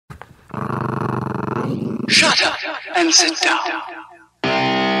Shut up and sit down.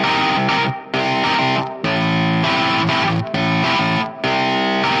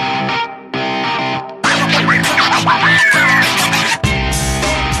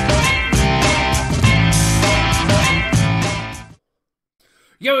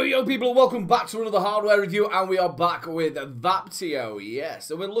 Yo people, welcome back to another hardware review, and we are back with Vaptio. Yes,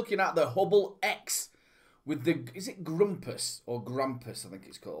 so we're looking at the Hubble X with the, is it Grampus or Grampus I think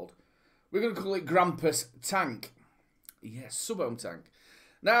it's called. We're going to call it Grampus tank. Yes, sub-ohm tank.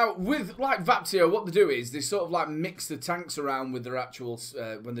 Now with like Vaptio, what they do is they sort of like mix the tanks around with their actual,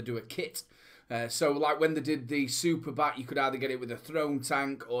 when they do a kit. So like when they did the Super Bat, you could either get it with a Throne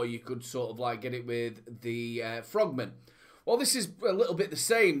tank or you could sort of like get it with the Frogman. Well, this is a little bit the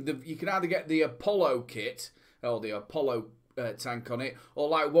same. You can either get the Apollo kit, or the Apollo tank on it, or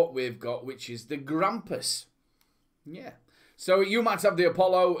like what we've got, which is the Grampus. Yeah. So you might have the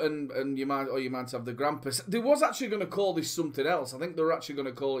Apollo, and you might have the Grampus. They was actually going to call this something else. I think they were actually going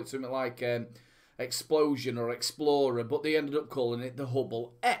to call it something like Explosion or Explorer, but they ended up calling it the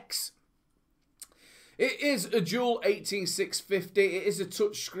Hubble X. It is a dual 18650. It is a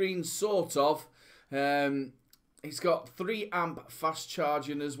touchscreen sort of. It's got 3 amp fast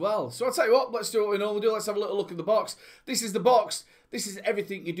charging as well. So I'll tell you what, let's do what we normally do. Let's have a little look at the box. This is the box. This is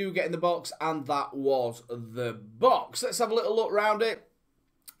everything you do get in the box, and that was the box. Let's have a little look around it.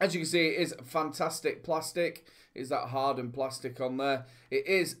 As you can see, it is fantastic plastic. Is that hardened plastic on there? It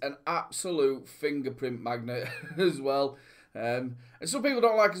is an absolute fingerprint magnet as well. And some people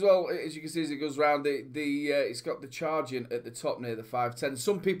don't like as well, as you can see as it goes around, it's got the charging at the top near the 510.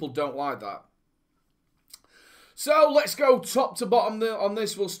 Some people don't like that. So let's go top to bottom on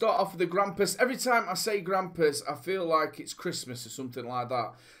this. We'll start off with the Grampus. Every time I say Grampus, I feel like it's Christmas or something like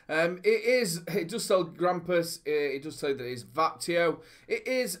that. It does tell Grampus, it does tell you that it is Vaptio. It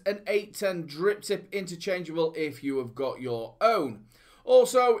is an 810 drip tip, interchangeable if you have got your own.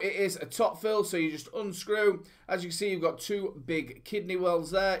 Also, it is a top fill, so you just unscrew. As you can see, you've got 2 big kidney wells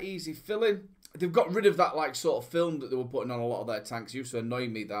there, easy filling. They've got rid of that like sort of film that they were putting on a lot of their tanks. It used to annoy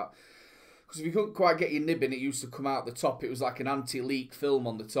me that. Because if you couldn't quite get your nib in, it used to come out the top. It was like an anti-leak film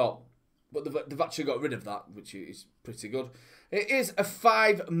on the top. But they've actually got rid of that, which is pretty good. It is a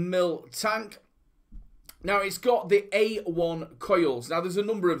 5mm tank. Now, it's got the A1 coils. Now, there's a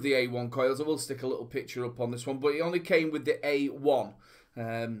number of the A1 coils. I will stick a little picture up on this one. But it only came with the A1.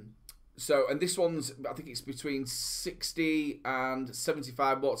 And this one's, I think it's between 60 and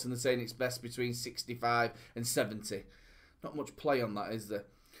 75 watts. And they're saying it's best between 65 and 70. Not much play on that, is there?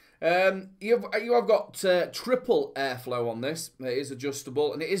 You have got triple airflow on this. It is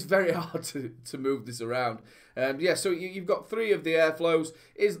adjustable, and it is very hard to move this around. Yeah, so you've got 3 of the airflows.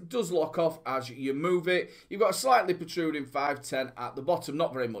 It does lock off as you move it. You've got a slightly protruding 510 at the bottom.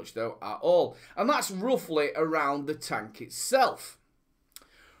 Not very much, though, at all. And that's roughly around the tank itself.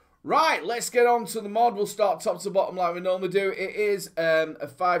 Right, let's get on to the mod. We'll start top to bottom like we normally do. It is a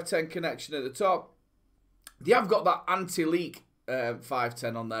 510 connection at the top. They have got that anti-leak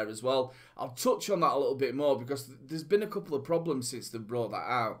 510 on there as well. I'll touch on that a little bit more because there's been a couple of problems since they brought that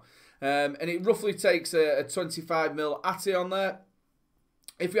out. And it roughly takes a 25mm ATI on there.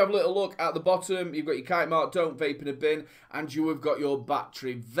 If you have a little look at the bottom, you've got your kite mark, don't vape in a bin, and you have got your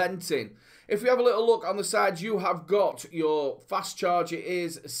battery venting. If you have a little look on the side, you have got your fast charge. It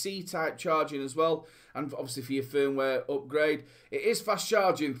is C-type charging as well, and obviously for your firmware upgrade. It is fast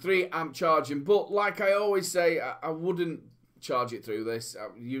charging, 3 amp charging, but like I always say, I wouldn't charge it through this.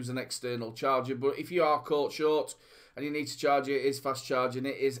 Use an external charger, but if you are caught short and you need to charge it, it is fast charging.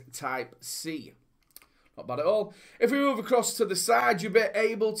 It is type C. Not bad at all. If we move across to the side, you'll be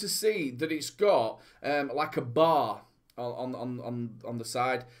able to see that it's got like a bar on the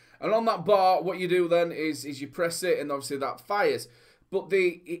side, and on that bar what you do then is you press it, and obviously that fires, but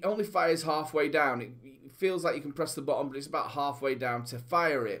it only fires halfway down. It feels like you can press the button, but it's about halfway down to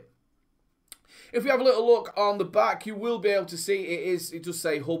fire it. If you have a little look on the back, you will be able to see it does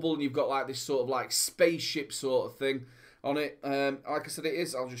say Hubble, and you've got like this sort of like spaceship sort of thing on it. Like I said, it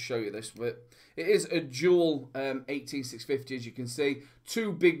is, I'll just show you this, but it is a dual 18650, as you can see.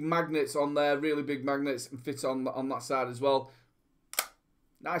 2 big magnets on there, really big magnets, and fit on that side as well.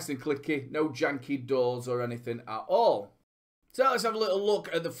 Nice and clicky, no janky doors or anything at all. So let's have a little look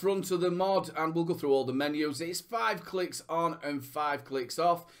at the front of the mod, and we'll go through all the menus. It's 5 clicks on and 5 clicks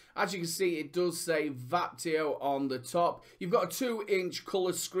off. As you can see, it does say Vaptio on the top. You've got a 2-inch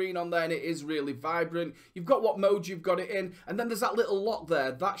colour screen on there, and it is really vibrant. You've got what mode you've got it in, and then there's that little lock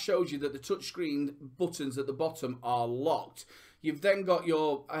there. That shows you that the touchscreen buttons at the bottom are locked. You've then got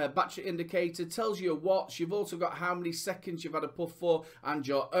your battery indicator, tells you your watts. You've also got how many seconds you've had a puff for and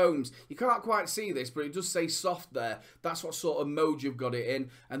your ohms. You can't quite see this, but it does say soft there. That's what sort of mode you've got it in.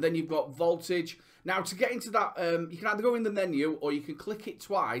 And then you've got voltage. Now, to get into that, you can either go in the menu or you can click it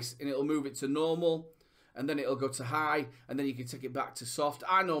twice and it'll move it to normal. And then it'll go to high, and then you can take it back to soft.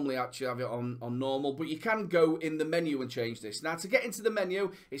 I normally actually have it on normal, but you can go in the menu and change this. Now, to get into the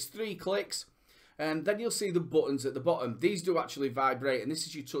menu, it's 3 clicks, and then you'll see the buttons at the bottom. These do actually vibrate, and this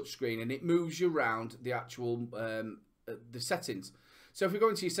is your touch screen, and it moves you around the actual the settings. So if we go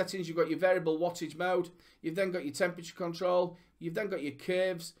into your settings, you've got your variable wattage mode, you've then got your temperature control, you've then got your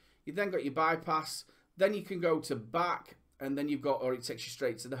curves, you've then got your bypass, then you can go to back, and then you've got, or it takes you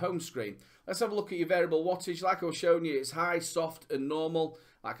straight to the home screen. Let's have a look at your variable wattage. Like I was showing you, it's high, soft, and normal.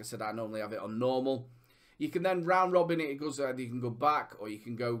 Like I said, I normally have it on normal. You can then round robin it. It goes either you can go back or you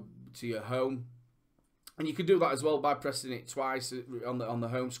can go to your home. And you can do that as well by pressing it twice on the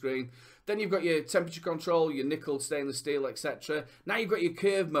home screen. Then you've got your temperature control, your nickel, stainless steel, etc. Now you've got your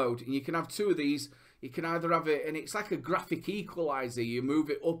curve mode, and you can have 2 of these. You can either have it, and it's like a graphic equalizer. You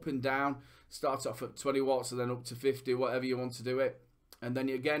move it up and down. Start off at 20 watts and then up to 50, whatever you want to do it. And then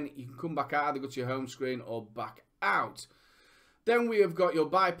again, you can come back out, either go to your home screen or back out. Then we have got your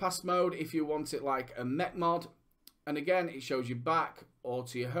bypass mode if you want it like a mech mod. And again, it shows you back or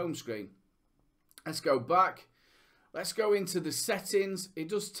to your home screen. Let's go back. Let's go into the settings. It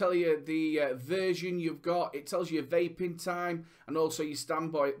does tell you the version you've got. It tells you your vaping time and also your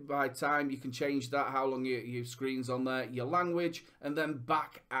standby time. You can change that, how long your screen's on there, your language, and then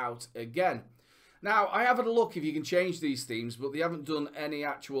back out again. Now, I have had a look if you can change these themes, but they haven't done any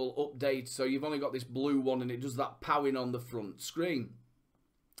actual updates, so you've only got this blue one, and it does that powing on the front screen.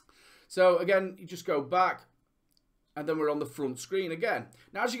 So, again, you just go back, and then we're on the front screen again.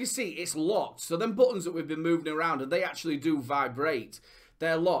 Now, as you can see, it's locked, so them buttons that we've been moving around, and they actually do vibrate.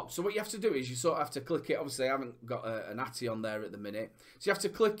 They're locked. So what you have to do is you sort of have to click it. Obviously, I haven't got an ATI on there at the minute. So you have to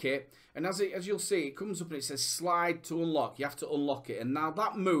click it. And as you'll see, it comes up and it says slide to unlock. You have to unlock it. And now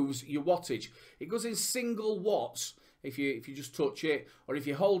that moves your wattage. It goes in single watts if you just touch it. Or if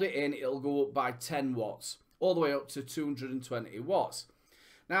you hold it in, it'll go up by 10 watts. All the way up to 220 watts.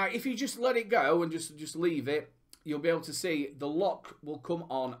 Now, if you just let it go and just leave it, you'll be able to see the lock will come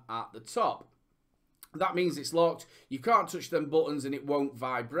on at the top. That means it's locked. You can't touch them buttons and it won't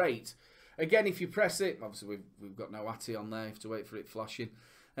vibrate. Again, if you press it, obviously we've got no ATI on there. You have to wait for it flashing.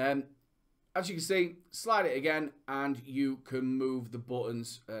 As you can see, slide it again and you can move the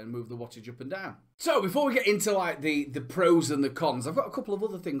buttons and move the wattage up and down. So before we get into like the pros and the cons, I've got a couple of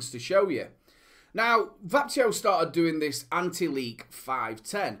other things to show you. Now, Vaptio started doing this anti-leak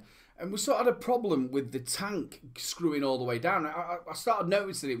 510. And we sort of had a problem with the tank screwing all the way down. I started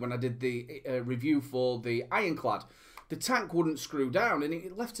noticing it when I did the review for the Ironclad. The tank wouldn't screw down, and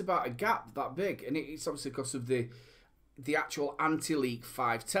it left about a gap that big. And it's obviously because of the actual anti-leak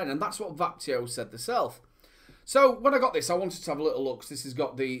 510. And that's what Vaptio said themselves. So when I got this, I wanted to have a little look. 'Cause this has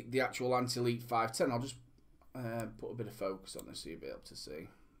got the actual anti-leak 510. I'll just put a bit of focus on this so you'll be able to see.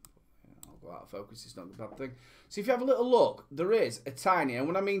 Go out of focus, it's not a bad thing. So if you have a little look, there is a tiny, and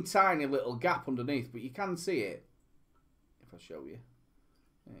when I mean tiny, little gap underneath, but you can see it. If I show you.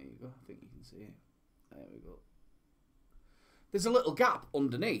 There you go, I think you can see it. There we go. There's a little gap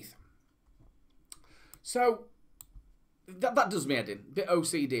underneath. So, that does me head in. A bit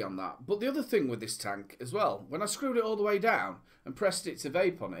OCD on that. But the other thing with this tank as well, when I screwed it all the way down and pressed it to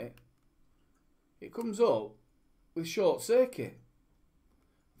vape on it, it comes up with short circuit.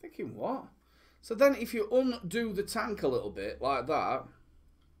 Thinking, what? So then if you undo the tank a little bit, like that,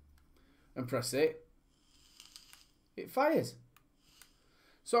 and press it, it fires.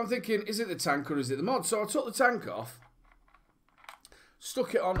 So I'm thinking, is it the tank or is it the mod? So I took the tank off,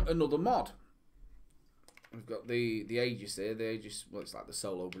 stuck it on another mod. We've got the Aegis here, the Aegis, well, it's like the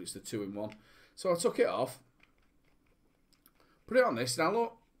Solo, but it's the 2-in-1. So I took it off, put it on this, now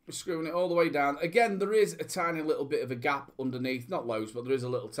look. We're screwing it all the way down. Again, there is a tiny little bit of a gap underneath. Not loads, but there is a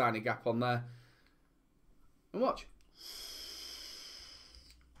little tiny gap on there. And watch.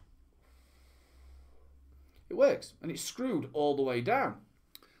 It works. And it's screwed all the way down.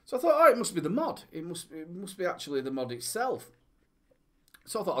 So I thought, oh, it must be the mod. It must be actually the mod itself.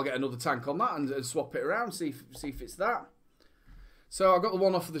 So I thought I'll get another tank on that and swap it around, see if it's that. So I got the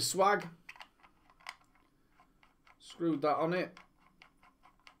one off of the Swag. Screwed that on it.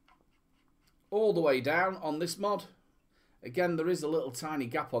 All the way down on this mod. Again, there is a little tiny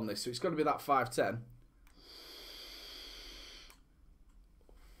gap on this, so it's got to be that 510.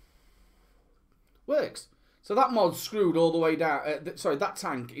 Works. So that mod's screwed all the way down. Sorry, that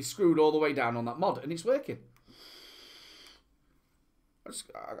tank is screwed all the way down on that mod, and it's working.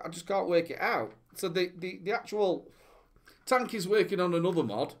 I just can't work it out. So the actual tank is working on another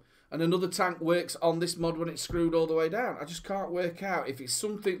mod, and another tank works on this mod when it's screwed all the way down. I just can't work out if it's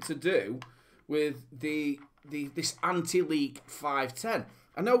something to do with this anti-leak 510.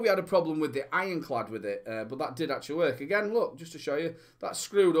 I know we had a problem with the ironclad with it, but that did actually work. Again, look, just to show you, that's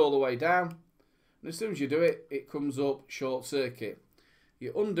screwed all the way down. And as soon as you do it, it comes up short circuit.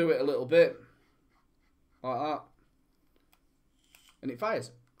 You undo it a little bit, like that, and it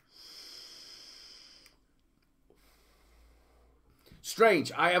fires.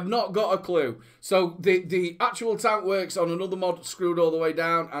 Strange. I have not got a clue. So the actual tank works on another mod screwed all the way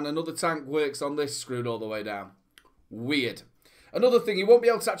down, and another tank works on this screwed all the way down. Weird. Another thing, you won't be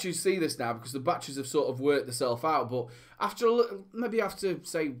able to actually see this now because the batteries have sort of worked themselves out, but after a little, maybe after,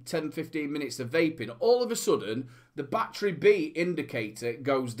 say, 10-15 minutes of vaping, all of a sudden, the battery B indicator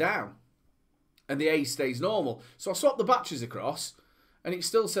goes down and the A stays normal. So I swapped the batteries across and it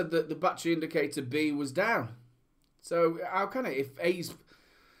still said that the battery indicator B was down. So how can it, if A's...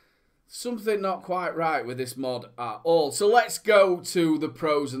 Something not quite right with this mod at all. So let's go to the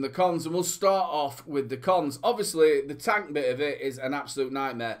pros and the cons, and we'll start off with the cons. Obviously, the tank bit of it is an absolute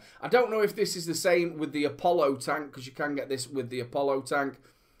nightmare. I don't know if this is the same with the Apollo tank, because you can get this with the Apollo tank.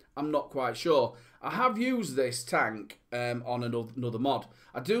 I'm not quite sure. I have used this tank on another mod.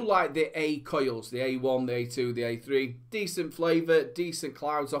 I do like the A coils, the A1, the A2, the A3. Decent flavour, decent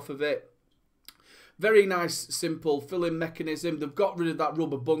clouds off of it. Very nice, simple filling mechanism. They've got rid of that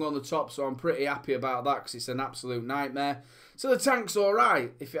rubber bung on the top, so I'm pretty happy about that because it's an absolute nightmare. So the tank's all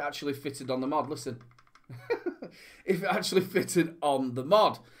right if it actually fitted on the mod. Listen, if it actually fitted on the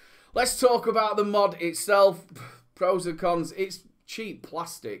mod. Let's talk about the mod itself. Pros and cons. It's cheap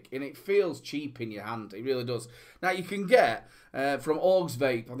plastic and it feels cheap in your hand. It really does. Now you can get from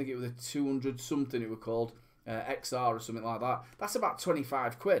Vape, I think it was a 200 something it was called, XR or something like that. That's about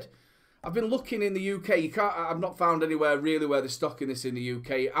 25 quid. I've been looking in the UK. I've not found anywhere really where they're stocking this in the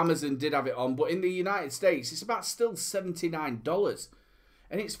UK. Amazon did have it on, but in the United States, it's about still $79.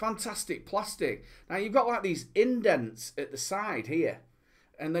 And it's fantastic plastic. Now, you've got like these indents at the side here.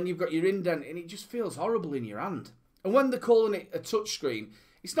 And then you've got your indent, and it just feels horrible in your hand. And when they're calling it a touchscreen,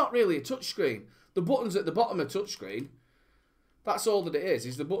 it's not really a touchscreen. The buttons at the bottom are touchscreen. That's all that it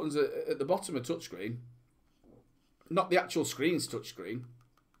is the buttons at the bottom are touchscreen. Not the actual screen's touchscreen.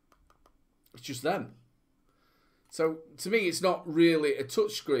 It's just them. So, to me, it's not really a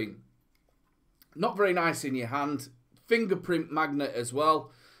touchscreen. Not very nice in your hand. Fingerprint magnet as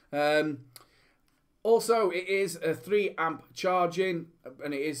well. Also, it is a 3 amp charging,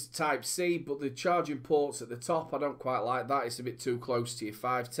 and it is Type C, but the charging ports at the top, I don't quite like that. It's a bit too close to your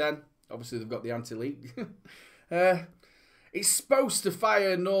 510. Obviously, they've got the anti-leak. It's supposed to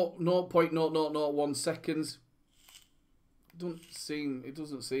fire 0.0001 seconds. It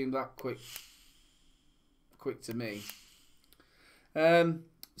doesn't seem that quick to me.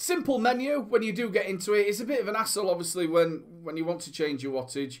 Simple menu when you do get into it. It's a bit of an hassle, obviously, when you want to change your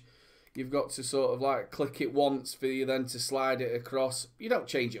wattage. You've got to sort of like click it once for you then to slide it across. You don't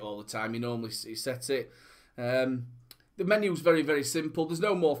change it all the time. You normally set it. The menu's very, very simple. There's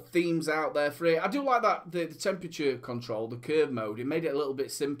no more themes out there for it. I do like that the temperature control, the curve mode. It made it a little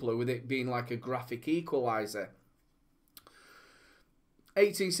bit simpler with it being like a graphic equalizer.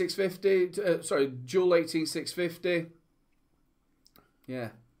 18650, sorry, Joule 18650. Yeah.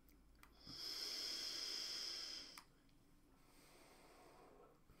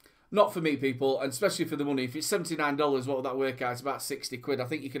 Not for me, people, and especially for the money. If it's $79, what would that work out? It's about 60 quid. I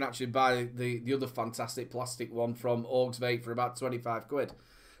think you can actually buy the other fantastic plastic one from Vape for about 25 quid.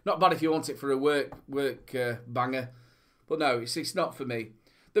 Not bad if you want it for a work banger. But no, it's not for me.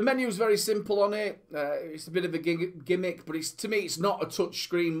 The menu is very simple on it. It's a bit of a gimmick, but to me, it's not a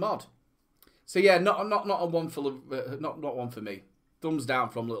touchscreen mod. So yeah, not one for me. Thumbs down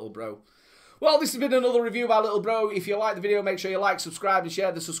from Little Bro. Well, this has been another review by Little Bro. If you like the video, make sure you like, subscribe, and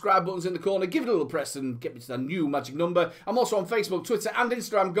share. The subscribe button's in the corner. Give it a little press and get me to the new magic number. I'm also on Facebook, Twitter, and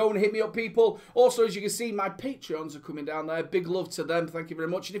Instagram. Go and hit me up, people. Also, as you can see, my Patreons are coming down there. Big love to them. Thank you very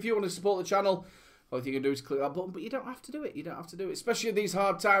much. And if you want to support the channel, all you can do is click that button, but you don't have to do it. You don't have to do it, especially in these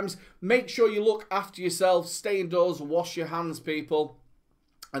hard times. Make sure you look after yourself. Stay indoors. Wash your hands, people.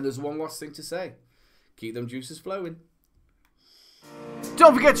 And there's one last thing to say. Keep them juices flowing.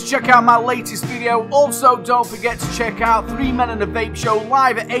 Don't forget to check out my latest video. Also, don't forget to check out 3 Men and a Vape Show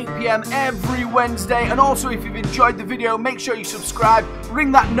live at 8 PM every Wednesday. And also, if you've enjoyed the video, make sure you subscribe,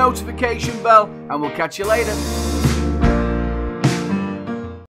 ring that notification bell, and we'll catch you later.